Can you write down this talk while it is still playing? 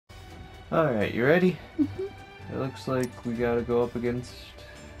Alright, you ready? It looks like we gotta go up against...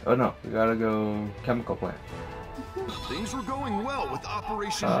 Oh no, we gotta go chemical plant. Things were going well with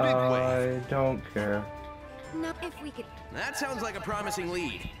Operation Big Wave. I don't care. No, if we could. That sounds like a promising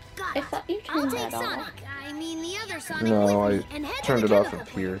lead. Got I it. thought you I'll turned take that off. Sonic. I mean the other Sonic No, with me I and head turned to it the off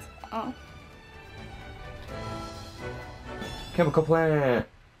chemical up here. Oh. Chemical plant!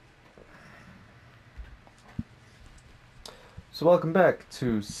 So welcome back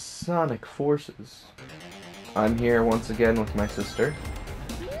to Sonic Forces. I'm here once again with my sister.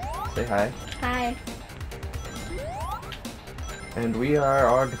 Say hi. Hi. And we are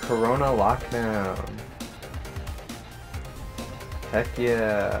on Corona lockdown. Heck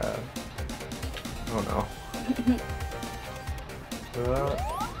yeah. Oh no.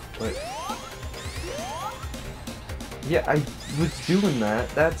 Wait. Yeah, I was doing that.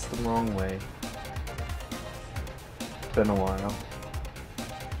 That's the wrong way. It's been a while.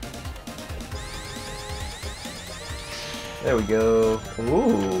 There we go.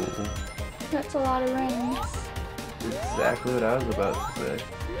 Ooh. That's a lot of rings. Exactly what I was about to say.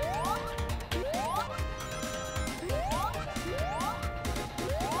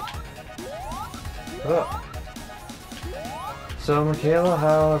 Oh. So, Michaela,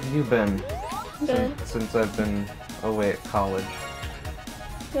 how have you been? Good. Since I've been away at college.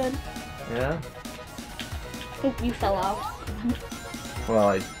 Good. Yeah? Oh, you fell out. Well,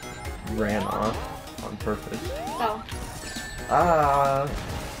 I ran off on purpose. Oh. Ah!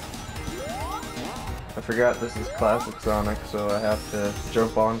 I forgot this is classic Sonic, so I have to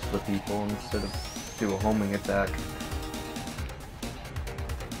jump onto the people instead of do a homing attack.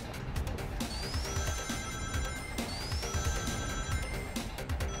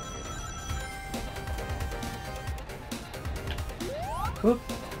 Whoop!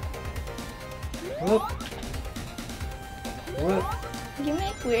 Whoop! Whoop! You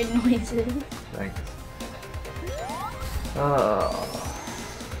make weird noises. Thanks.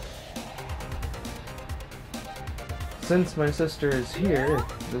 Since my sister is here,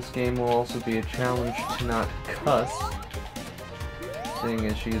 this game will also be a challenge to not cuss, seeing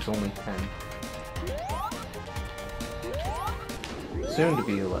as she is only 10. Soon to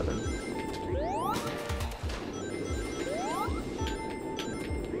be 11.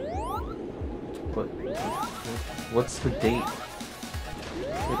 What's the date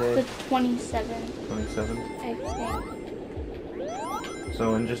today? The 27th, 27? I think.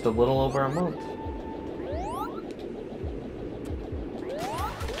 So in just a little over a month,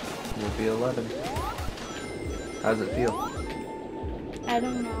 you'll be 11. How does it feel? I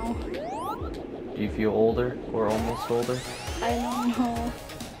don't know. Do you feel older or almost older? I don't know.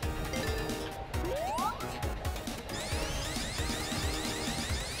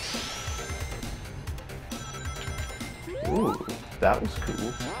 Ooh, that was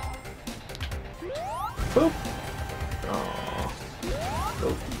cool. Boop. Aww.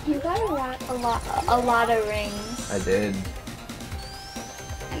 Oh, You got a lot of rings. I did.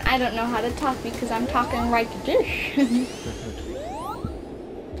 And I don't know how to talk because I'm talking right to dish.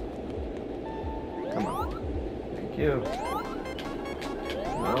 Come on. Thank you.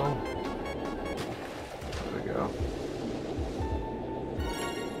 No. There we go.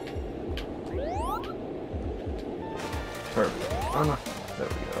 Perfect. Oh no. There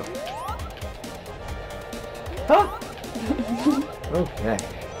we go. Huh? Okay.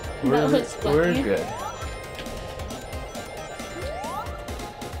 That was funny. We're good.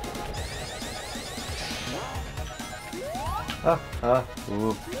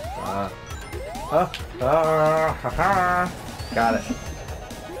 Ooh, Got it.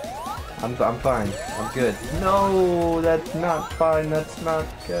 I'm fine. I'm good. No, that's not fine. That's not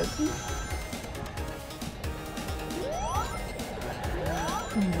good.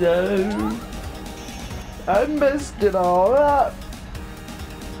 No. I messed it all up.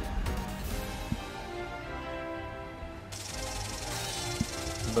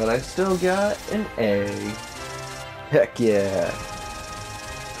 But I still got an A. Heck yeah.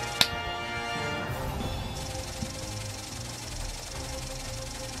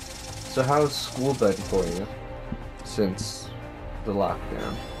 So how's school been for you since the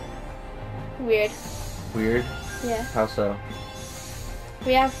lockdown? Weird. Weird? Yeah. How so?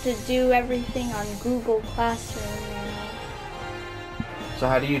 We have to do everything on Google Classroom now. So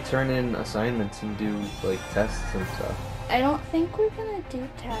how do you turn in assignments and do like tests and stuff? I don't think we're gonna do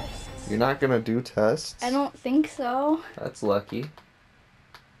tests. You're not gonna do tests? I don't think so. That's lucky.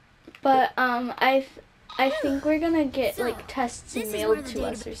 But I think we're gonna get like tests This is where mailed the to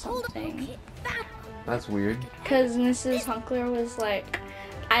us or data foldable something. kit found. That's weird. Cause Mrs. Hunkler was like,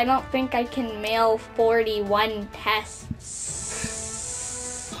 I don't think I can mail 41 tests.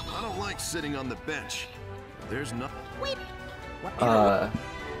 I don't don't like sitting on the bench. There's no. Wait.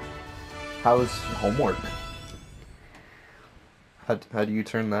 How's homework? How do you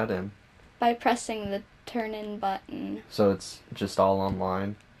turn that in? By pressing the turn in button. So it's just all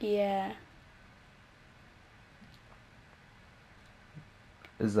online? Yeah.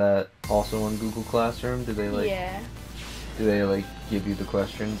 Is that also on Google Classroom? Do they Yeah. Do they like give you the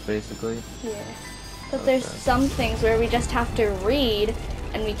questions basically? Yeah. But there's some things where we just have to read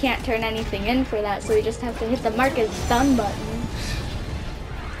and we can't turn anything in for that, so we just have to hit the mark as done button.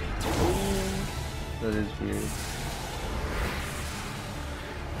 That is weird.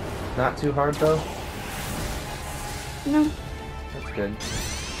 Not too hard though? No. That's good.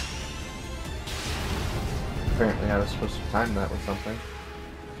 Apparently I was supposed to time that with something.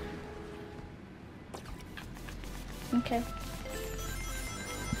 Okay.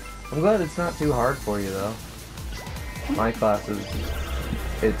 I'm glad it's not too hard for you though. My classes,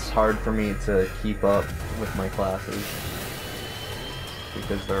 it's hard for me to keep up with my classes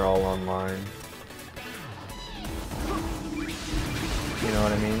because they're all online. You know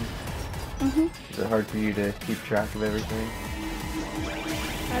what I mean? Mhm. Is it hard for you to keep track of everything?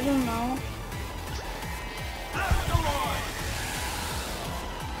 I don't know.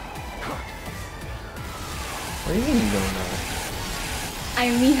 What do you mean you don't know? I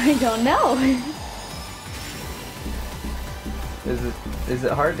mean, I don't know. Is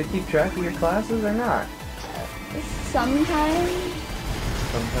it hard to keep track of your classes or not? Sometimes.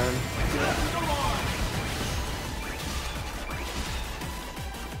 Sometimes.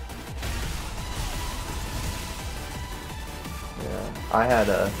 Yeah. I had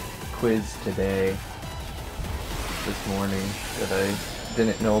a quiz today, this morning, that I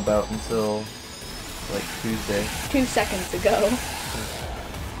didn't know about until like Tuesday. 2 seconds ago.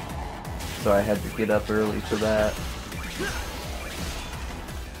 So I had to get up early for that.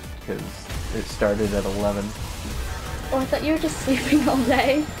 Because it started at 11. Oh, I thought you were just sleeping all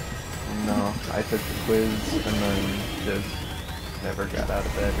day. No, I took the quiz and then just never got out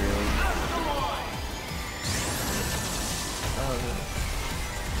of bed really. Oh,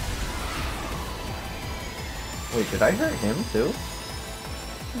 no. Wait, did I hurt him too?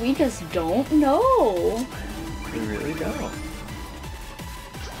 We just don't know. We really don't.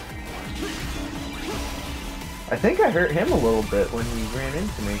 I think I hurt him a little bit when he ran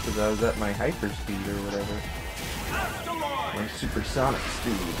into me because I was at my hyper speed or whatever. My supersonic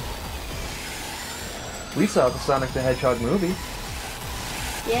speed. We saw the Sonic the Hedgehog movie.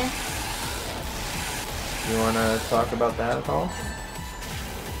 Yeah. You want to talk about that at all?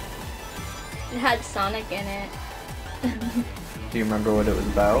 It had Sonic in it. Do you remember what it was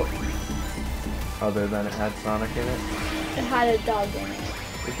about? Other than it had Sonic in it? It had a dog in it.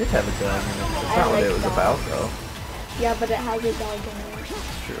 It did have a dog in it. That's I not what like it was dogs. about though. Yeah, but it has a dog in it.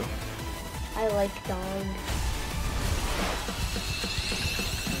 It's true. I like dogs.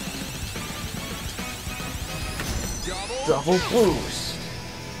 Double boost!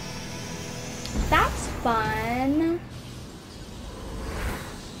 That's fun.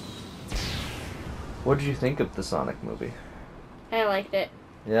 What did you think of the Sonic movie? I liked it.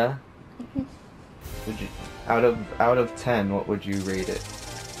 Yeah? Would you out of 10, what would you rate it?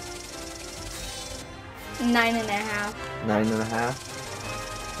 9.5.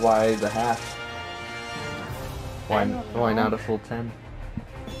 9.5? Why the half? I don't Why know. not a full 10?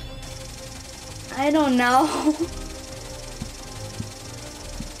 I don't know.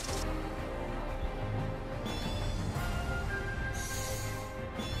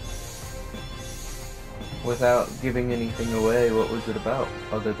 Without giving anything away, what was it about,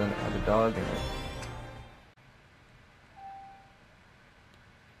 other than it had a dog in it?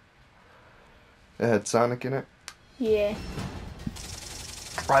 It had Sonic in it? Yeah.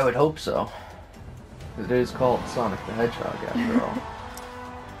 I would hope so. It is called Sonic the Hedgehog, after all.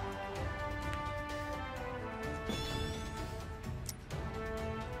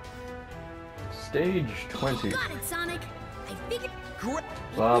 Stage 20. Got it, Sonic. I figured.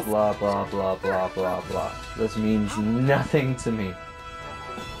 Blah, blah, blah, blah, blah, blah, blah. This means nothing to me.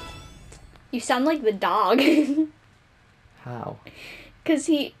 You sound like the dog. How? Cause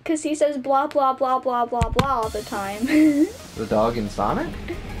he says blah blah blah blah blah blah all the time. The dog in Sonic?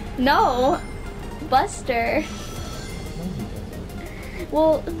 No, Buster.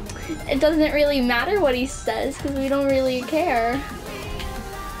 Well, it doesn't really matter what he says because we don't really care.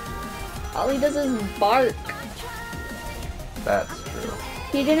 All he does is bark. That's true.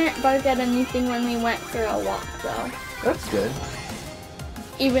 He didn't bark at anything when we went for a walk though. That's good.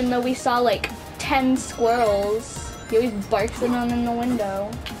 Even though we saw like 10 squirrels. He always barks at them in the window.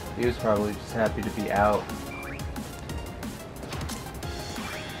 He was probably just happy to be out.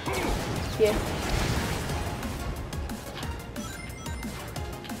 you.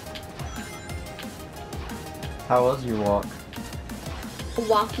 How was your walk?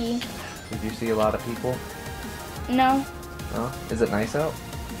 Walkie. Did you see a lot of people? No, No? Is it nice out?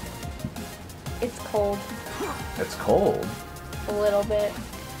 it's cold. It's cold. A little bit.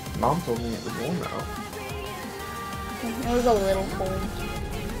 Mom told me it was warm out. It was a little cold.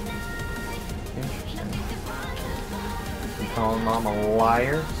 Interesting. You calling Mom a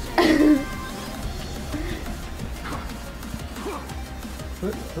liar?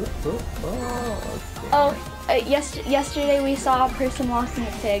 Oh, yesterday we saw a person walking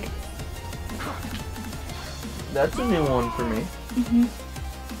a pig. That's a new one for me.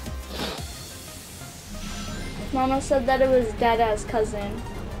 Mama said that it was Dada's cousin.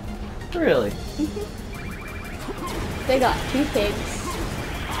 Really? They got 2 pigs.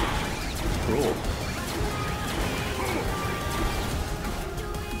 Cool.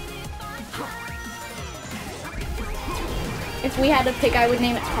 If we had a pig, I would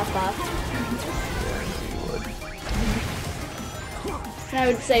name it Peppa. Yeah, you would. And I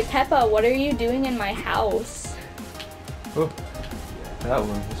would say, Peppa, what are you doing in my house? Oh, that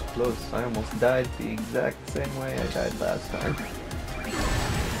one was close. I almost died the exact same way I died last time.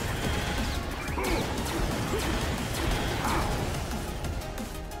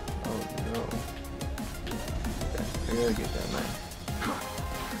 Oh no. Okay, I gotta get down there.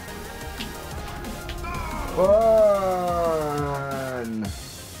 Fun!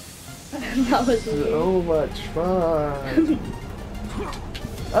 That was weird. So much fun!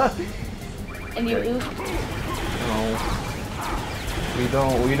 Ah! And you Okay. oofed. No.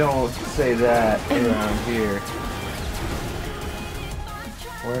 We don't say that around here.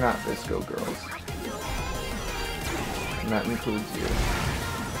 We're not Visco girls. And that includes you.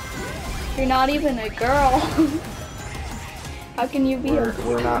 You're not even a girl. How can you be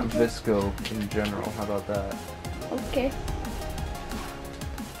We're not Visco in general. How about that? Okay.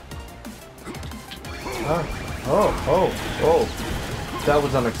 Huh? Oh. That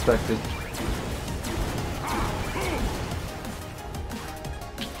was unexpected.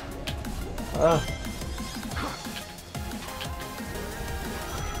 Ah.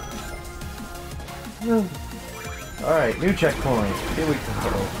 Alright, new checkpoint. Here we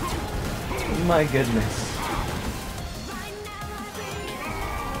go. My goodness.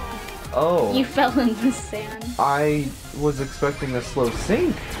 Oh. You fell in the sand. I was expecting a slow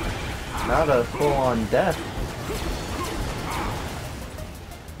sink, not a full-on death.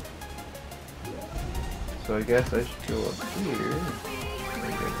 So I guess I should go up here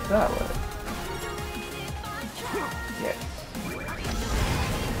and go that way. Yes.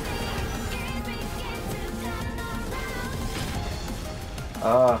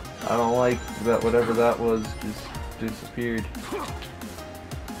 I don't like that whatever that was just disappeared.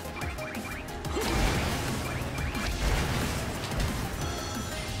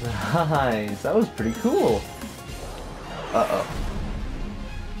 Nice, that was pretty cool. Uh-oh.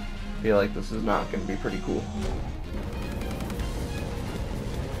 Feel like this is not gonna be pretty cool.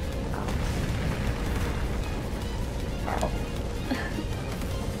 Ow.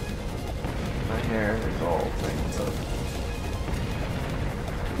 My hair is all things up.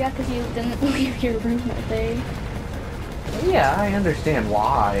 Yeah, because you didn't leave your room that day. Yeah, I understand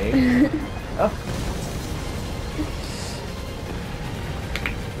why. Oh.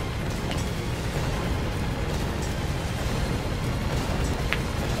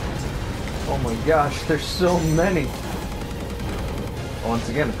 Oh my gosh, there's so many! Once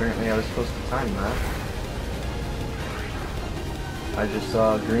again, apparently I was supposed to time that. I just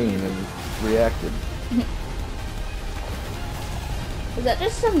saw green and reacted. Is that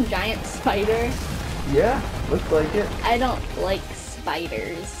just some giant spider? Yeah, looked like it. I don't like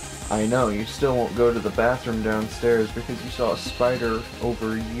spiders. I know, you still won't go to the bathroom downstairs because you saw a spider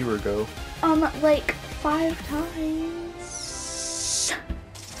over a year ago. Like 5 times.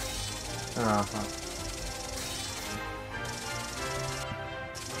 Uh-huh.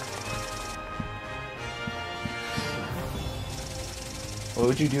 What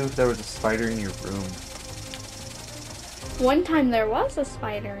would you do if there was a spider in your room? One time there was a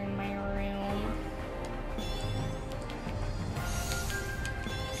spider in my room.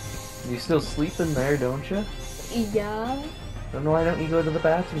 You still sleep in there, don't you? Yeah. Then why don't you go to the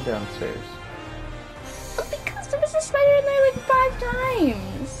bathroom downstairs? Because there was a spider in there like 5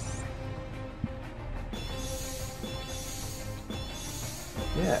 times.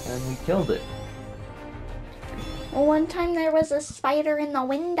 Yeah, and we killed it. Well, one time there was a spider in the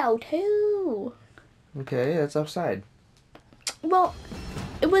window too. Okay, that's outside. Well,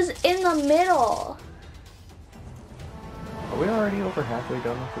 it was in the middle. Are we already over halfway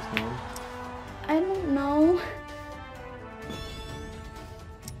done with this game? I don't know.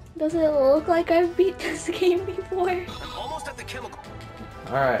 Does it look like I've beat this game before? I'm almost at the chemical.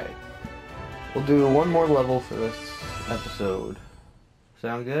 Alright. We'll do one more level for this episode.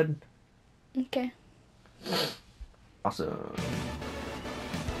 Sound good? Okay. Awesome.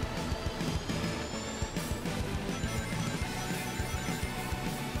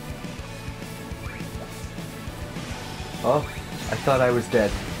 Oh, I thought I was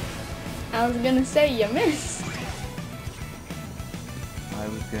dead. I was gonna say you missed. I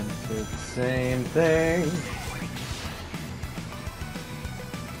was gonna say the same thing.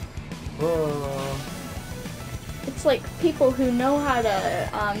 Whoa. It's like people who know how to,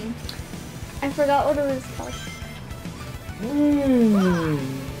 I forgot what it was called.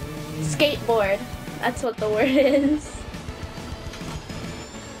 Skateboard. That's what the word is.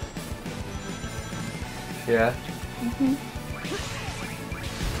 Yeah.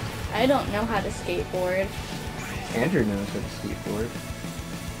 I don't know how to skateboard. Andrew knows how to skateboard.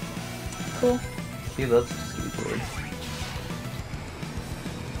 Cool. He loves to skateboard.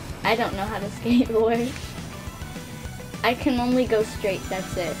 I don't know how to skateboard. I can only go straight,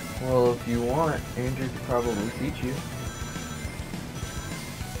 that's it. Well, if you want, Andrew could probably teach you.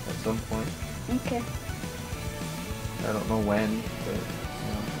 At some point. Okay. I don't know when, but,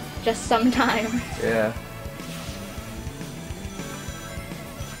 you know. Just sometime. Yeah.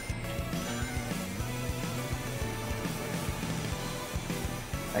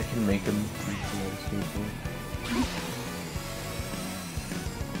 I can make him teach you how to skateboard.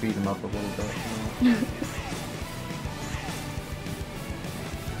 Beat him up a little bit, you know.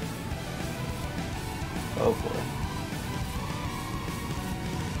 Oh boy.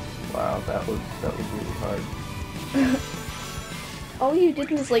 Wow, that was really hard. All you did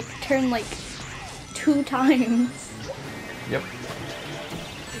was like turn like 2 times. Yep.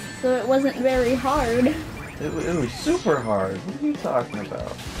 So it wasn't very hard. It was super hard. What are you talking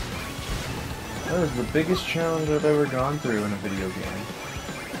about? That was the biggest challenge I've ever gone through in a video game.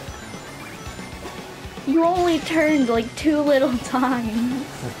 You only turned like 2 little times.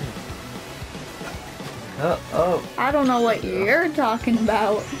 Oh. I don't know what you're talking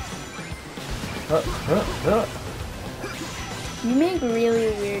about. You make really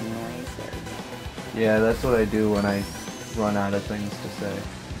weird noises. Yeah, that's what I do when I run out of things to say.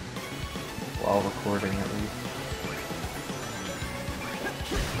 While recording, at least.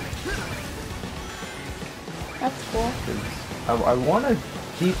 That's cool. 'Cause I want to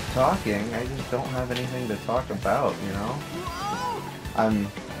keep talking, I just don't have anything to talk about, you know?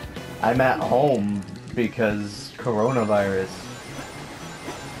 I'm at home because coronavirus.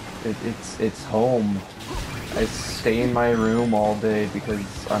 It's home. I stay in my room all day because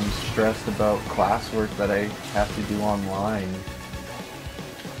I'm stressed about classwork that I have to do online.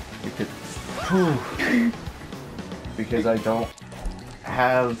 Because I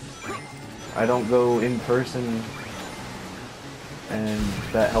don't go in person, and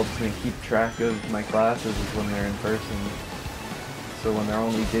that helps me keep track of my classes is when they're in person. So when they're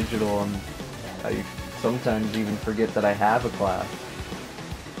only digital, I sometimes even forget that I have a class.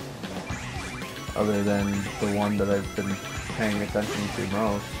 Other than the one that I've been paying attention to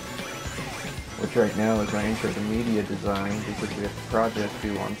most. Which right now is my intro to media design because we have a project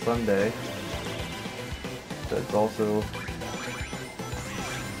due on Sunday. That's also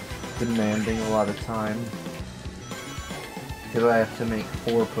demanding a lot of time. Because I have to make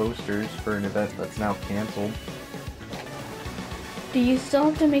 4 posters for an event that's now canceled. Do you still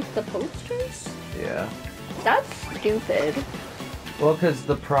have to make the posters? Yeah. That's stupid. Well, because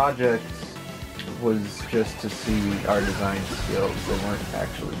the project was just to see our design skills. They weren't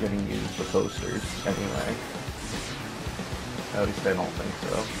actually going to use the posters anyway. At least I don't think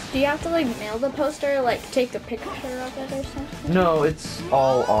so. Do you have to like mail the poster, like take a picture of it or something? No, it's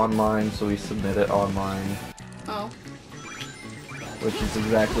all online, so we submit it online. Oh. Which is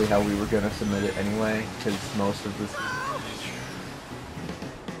exactly how we were going to submit it anyway, because most of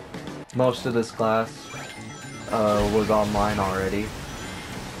this class was online already.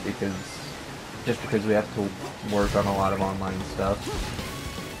 Just because we have to work on a lot of online stuff.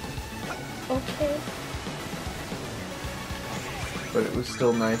 Okay. But it was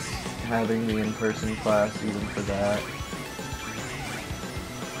still nice having the in-person class even for that.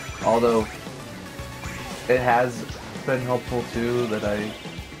 Although, it has been helpful too that I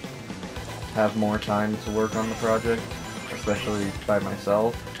have more time to work on the project, especially by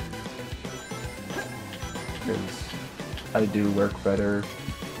myself. Because I do work better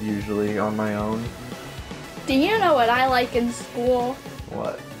usually on my own. Do you know what I like in school?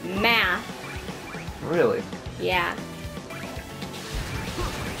 What? Math. Really? Yeah.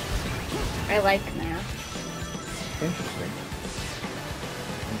 I like math. Interesting.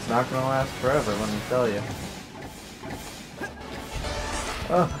 It's not gonna last forever, let me tell you.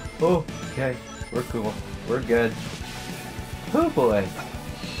 Oh, okay. We're cool. We're good. Oh boy.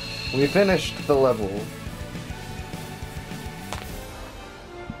 We finished the level.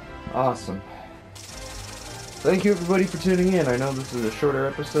 Awesome. Thank you everybody for tuning in. I know this is a shorter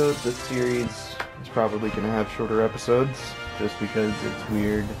episode. This series is probably going to have shorter episodes just because it's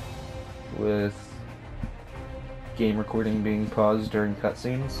weird with game recording being paused during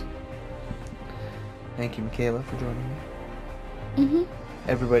cutscenes. Thank you, Michaela, for joining me. Mm-hmm.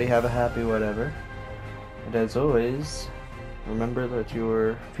 Everybody have a happy whatever. And as always, remember that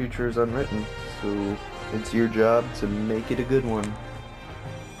your future is unwritten, so it's your job to make it a good one.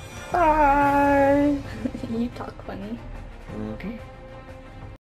 Bye! You talk funny. Okay.